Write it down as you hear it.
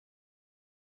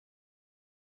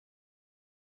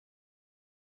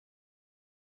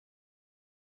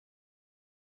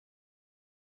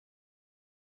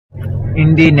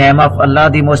In the name of Allah,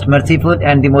 the most merciful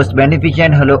and the most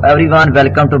beneficent. Hello everyone,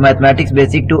 welcome to Mathematics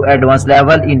Basic to Advanced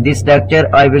level. In this lecture,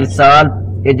 I will solve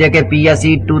AJK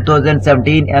PSC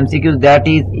 2017 MCQs, that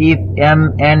is, if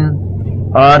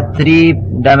Mn are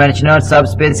three-dimensional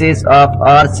subspaces of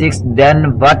R6,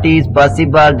 then what is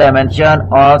possible dimension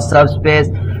of subspace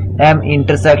M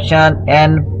intersection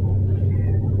N?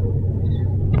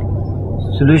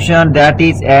 Solution, that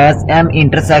is, as M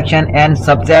intersection N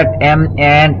subset M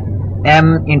and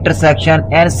M intersection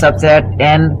N subset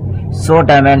N, so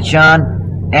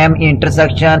dimension M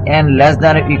intersection N less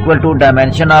than or equal to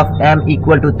dimension of M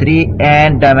equal to 3,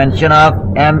 and dimension of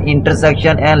M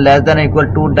intersection N less than or equal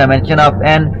to dimension of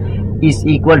N is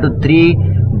equal to 3.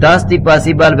 Thus the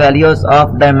possible values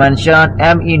of dimension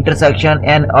M intersection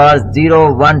N are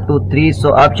 0, 1, 2, 3.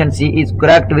 So option C is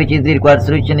correct, which is the required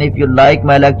solution. If you like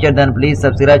my lecture, then please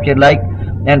subscribe, share, like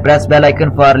and press bell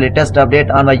icon for latest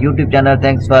update on my YouTube channel.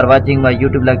 Thanks for watching my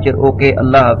YouTube lecture. Okay,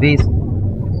 Allah Hafiz.